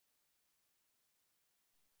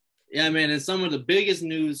Yeah, man, and some of the biggest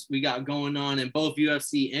news we got going on in both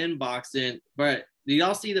UFC and boxing. But do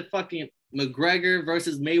y'all see the fucking McGregor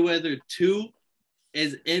versus Mayweather 2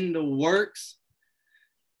 is in the works?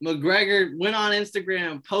 McGregor went on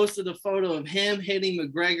Instagram, posted a photo of him hitting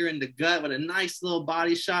McGregor in the gut with a nice little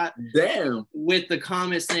body shot. Damn. With the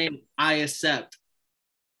comment saying, I accept,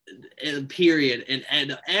 period.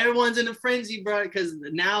 And everyone's in a frenzy, bro, because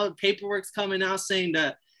now paperwork's coming out saying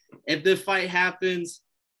that if the fight happens,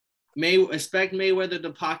 expect Mayweather to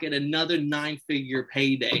pocket another 9-figure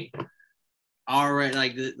payday. All right,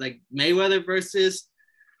 like Mayweather versus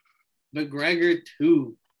McGregor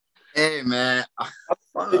 2. Hey, man.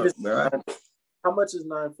 Fuck, bro. How much is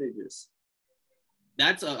 9 figures?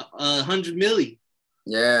 That's 100 million.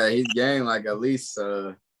 Yeah, he's getting like at least.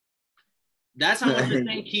 That's how much I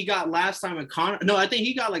think he got last time in Conor. No, I think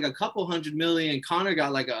he got like a couple 100 million. Conor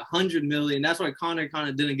got like 100 million. That's why Conor kind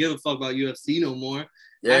of didn't give a fuck about UFC no more.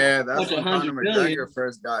 Yeah, that's when Conor McGregor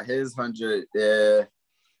first got his 100. Yeah.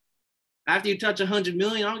 After you touch 100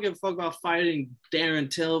 million, I don't give a fuck about fighting Darren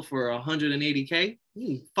Till for 180K.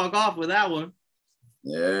 Fuck off with that one.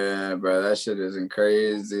 Yeah, bro, that shit isn't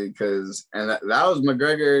crazy and that was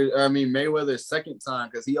Mayweather's second time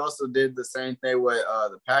because he also did the same thing with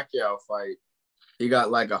the Pacquiao fight. He got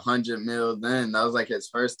like 100 mil then. That was like his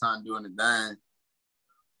first time doing it then.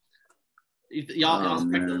 Y'all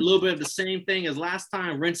expect a little bit of the same thing as last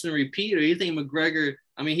time, rinse and repeat, or you think McGregor?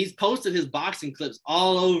 I mean, he's posted his boxing clips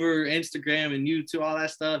all over Instagram and YouTube, all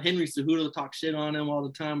that stuff. Henry Cejudo talks shit on him all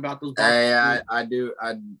the time about those boxing clips. I do.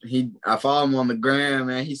 I follow him on the gram,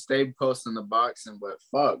 man. He stayed posting the boxing, but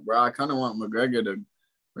fuck, bro, I kind of want McGregor to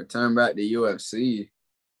return back to UFC.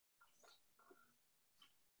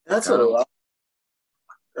 That's a lot.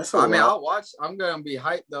 I'll watch. I'm gonna be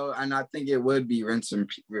hyped though, and I think it would be rinse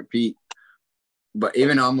and repeat. But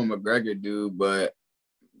even though I'm a McGregor dude, but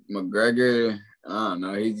McGregor, I don't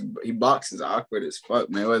know. He boxes awkward as fuck.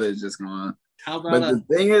 Mayweather's just going. But the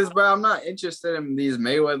thing is, bro, I'm not interested in these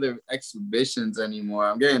Mayweather exhibitions anymore.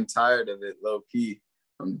 I'm getting tired of it, low key.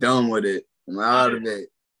 I'm done with it. I'm out of it.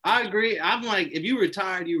 I agree. I'm like, if you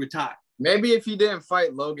retired, you retire. Maybe if he didn't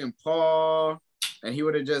fight Logan Paul and he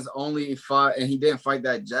would have just only fought, and he didn't fight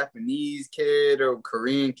that Japanese kid or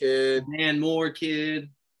Korean kid. Dan Moore kid.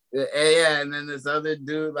 Yeah, and then this other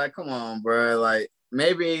dude, like, come on, bro. Like,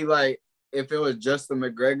 maybe, like, if it was just the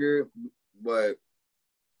McGregor, but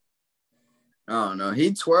I don't know.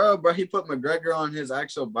 He twirled, bro. He put McGregor on his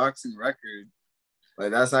actual boxing record.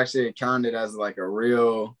 Like, that's actually counted as, like, a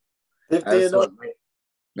real... 50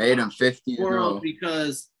 made him 50 world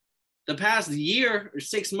because the past year or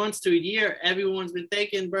 6 months to a year, everyone's been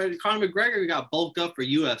thinking, bro, Conor McGregor got bulked up for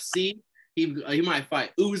UFC. He might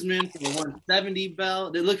fight Usman for the 170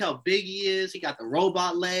 belt. Look how big he is. He got the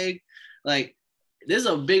robot leg. Like, there's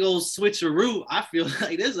a big old switcheroo. I feel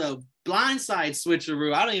like there's a blindside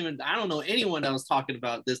switcheroo. I don't know anyone that was talking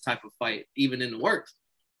about this type of fight, even in the works.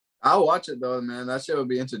 I'll watch it though, man. That shit would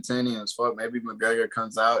be entertaining as fuck. Maybe McGregor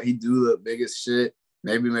comes out. He do look big as shit.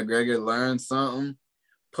 Maybe McGregor learns something.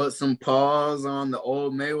 Put some pause on the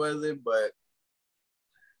old Mayweather, but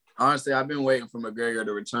honestly, I've been waiting for McGregor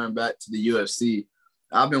to return back to the UFC.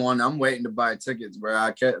 I'm waiting to buy tickets, bro.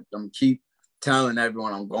 I'm keep telling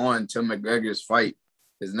everyone I'm going to McGregor's fight.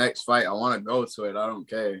 His next fight, I want to go to it. I don't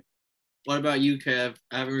care. What about you, Kev?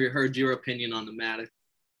 I haven't really heard your opinion on the matter.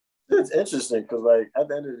 It's interesting because, like, at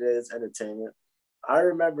the end of the day, it's entertainment. I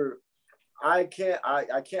remember, I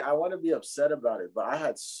want to be upset about it, but I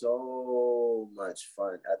had so much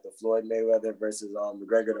fun at the Floyd Mayweather versus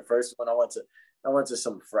McGregor. The first one, I went to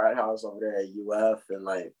some frat house over there at UF, and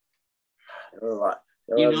like, there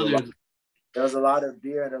was a lot of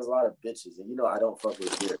beer and there was a lot of bitches, and I don't fuck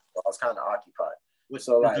with beer, so I was kind of occupied.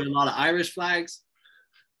 So like, a lot of Irish flags.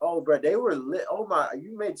 Oh, bro, they were lit. Oh my,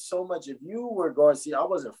 you made so much. If you were going to see, I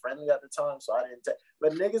wasn't friendly at the time, so I didn't take.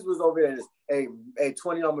 But niggas was over there. Just, hey,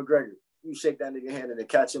 20 on McGregor. You shake that nigga hand and then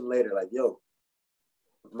catch him later. Like, yo,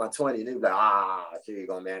 my 20. They be like, here you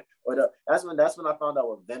go, man. But that's when I found out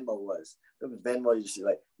what Venmo was. It was Venmo. You see,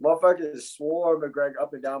 like, motherfuckers swore McGregor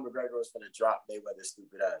up and down. McGregor was gonna drop Mayweather's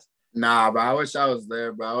stupid ass. Nah, but I wish I was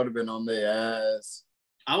there, bro. I would have been on their ass.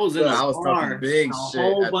 I was in a bar, big a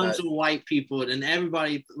whole bunch of white people, and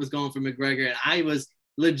everybody was going for McGregor, and I was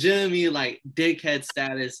legitimately like dickhead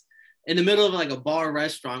status in the middle of like a bar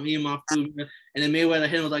restaurant, me and my food, and then Mayweather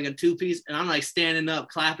hit him with like a 2-piece, and I'm like standing up,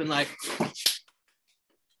 clapping like,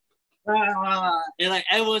 and like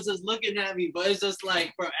everyone's just looking at me, but it's just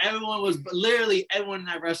like, bro, everyone in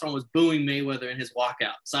that restaurant was booing Mayweather in his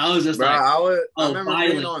walkout. So I was just bro, like, I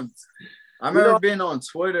remember I remember being on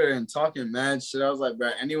Twitter and talking mad shit. I was like, bro,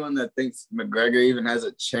 anyone that thinks McGregor even has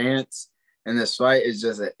a chance in this fight is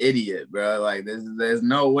just an idiot, bro. Like, there's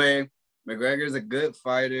no way. McGregor's a good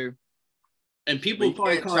fighter. And people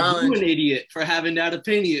probably call you an idiot for having that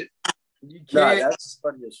opinion. You can't. Nah, that's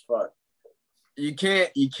funny as fuck. You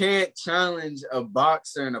can't challenge a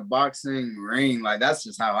boxer in a boxing ring. Like, that's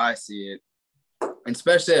just how I see it. And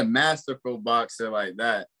especially a masterful boxer like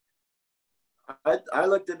that. I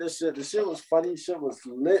looked at this shit. The shit was funny. Shit was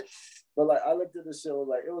lit. But like I looked at this shit, it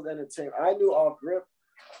was entertaining. I knew off rip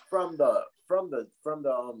from the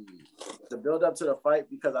build up to the fight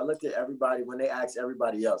because I looked at everybody when they asked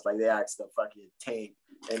everybody else. Like they asked the fucking Tank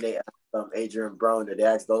and they asked Adrian Broner. They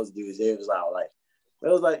asked those dudes. It was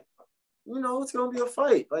like, you know, it's gonna be a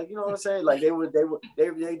fight. Like, you know what I'm saying? Like they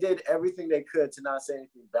did everything they could to not say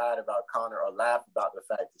anything bad about Conor or laugh about the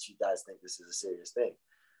fact that you guys think this is a serious thing.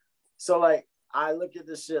 So like I look at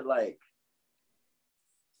this shit like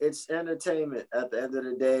it's entertainment at the end of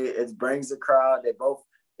the day. It brings the crowd.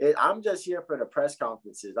 I'm just here for the press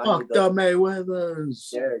conferences. Fuck the Mayweathers.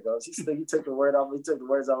 There it goes. He took the word off. He took the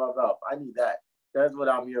words out of my mouth. I need that. That's what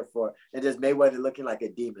I'm here for. And just Mayweather looking like a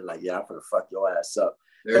demon. Like, yeah, I'm gonna fuck your ass up.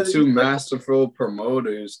 They're two masterful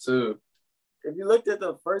promoters too. If you looked at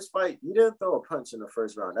the first fight, you didn't throw a punch in the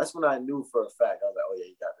first round. That's when I knew for a fact. I was like, oh yeah,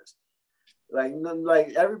 you got this. Like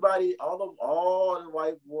everybody, all the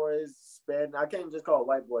white boys, I can't just call it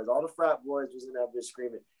white boys. All the frat boys was in that bitch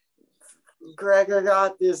screaming, "Gregor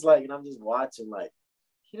got this!" Like, and I'm just watching. Like,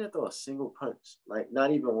 he didn't throw a single punch. Like,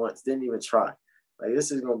 not even once. Didn't even try. Like,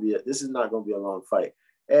 this is not gonna be a long fight.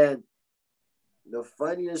 And the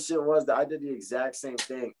funniest shit was that I did the exact same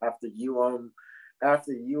thing after you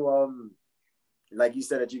like you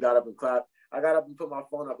said that you got up and clapped. I got up and put my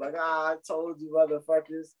phone up like, I told you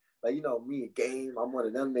motherfuckers. Like, you know, me, Game, I'm one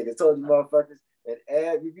of them niggas. Told you motherfuckers.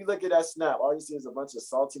 And if you look at that snap, all you see is a bunch of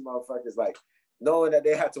salty motherfuckers, like, knowing that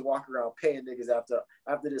they had to walk around paying niggas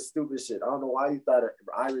after this stupid shit. I don't know why you thought an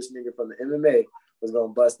Irish nigga from the MMA was going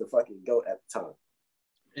to bust the fucking GOAT at the time.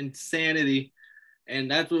 Insanity.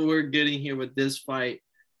 And that's what we're getting here with this fight.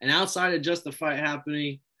 And outside of just the fight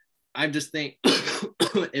happening, I just think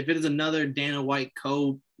if it is another Dana White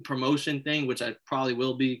co-promotion thing, which I probably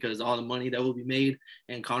will be because all the money that will be made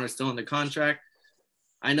and Conor's still in the contract,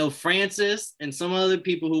 I know Francis and some other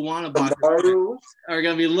people who want to box are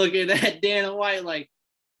going to be looking at Dana White like,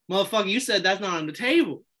 motherfucker, you said that's not on the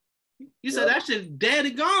table. You said that shit's dead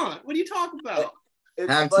and gone. What are you talking about?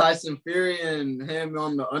 Have Tyson Fury and him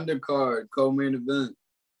on the undercard, co-main event.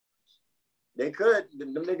 They could.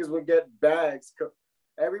 Them niggas would get bags.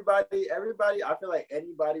 Everybody, I feel like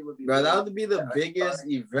anybody would be. Bro, that would be the biggest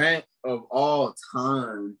event of all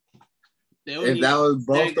time. If that was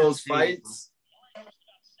both those fights.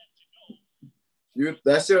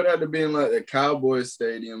 That shit would have to be in like the Cowboys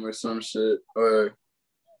Stadium or some shit. Or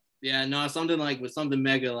yeah, no, something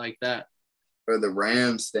mega like that. Or the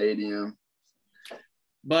Rams Stadium.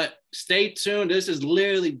 But stay tuned. This is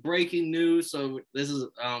literally breaking news. So this is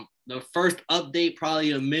the first update,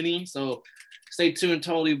 probably a mini. So stay tuned.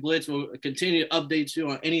 Totally Blitz will continue to update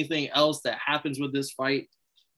you on anything else that happens with this fight.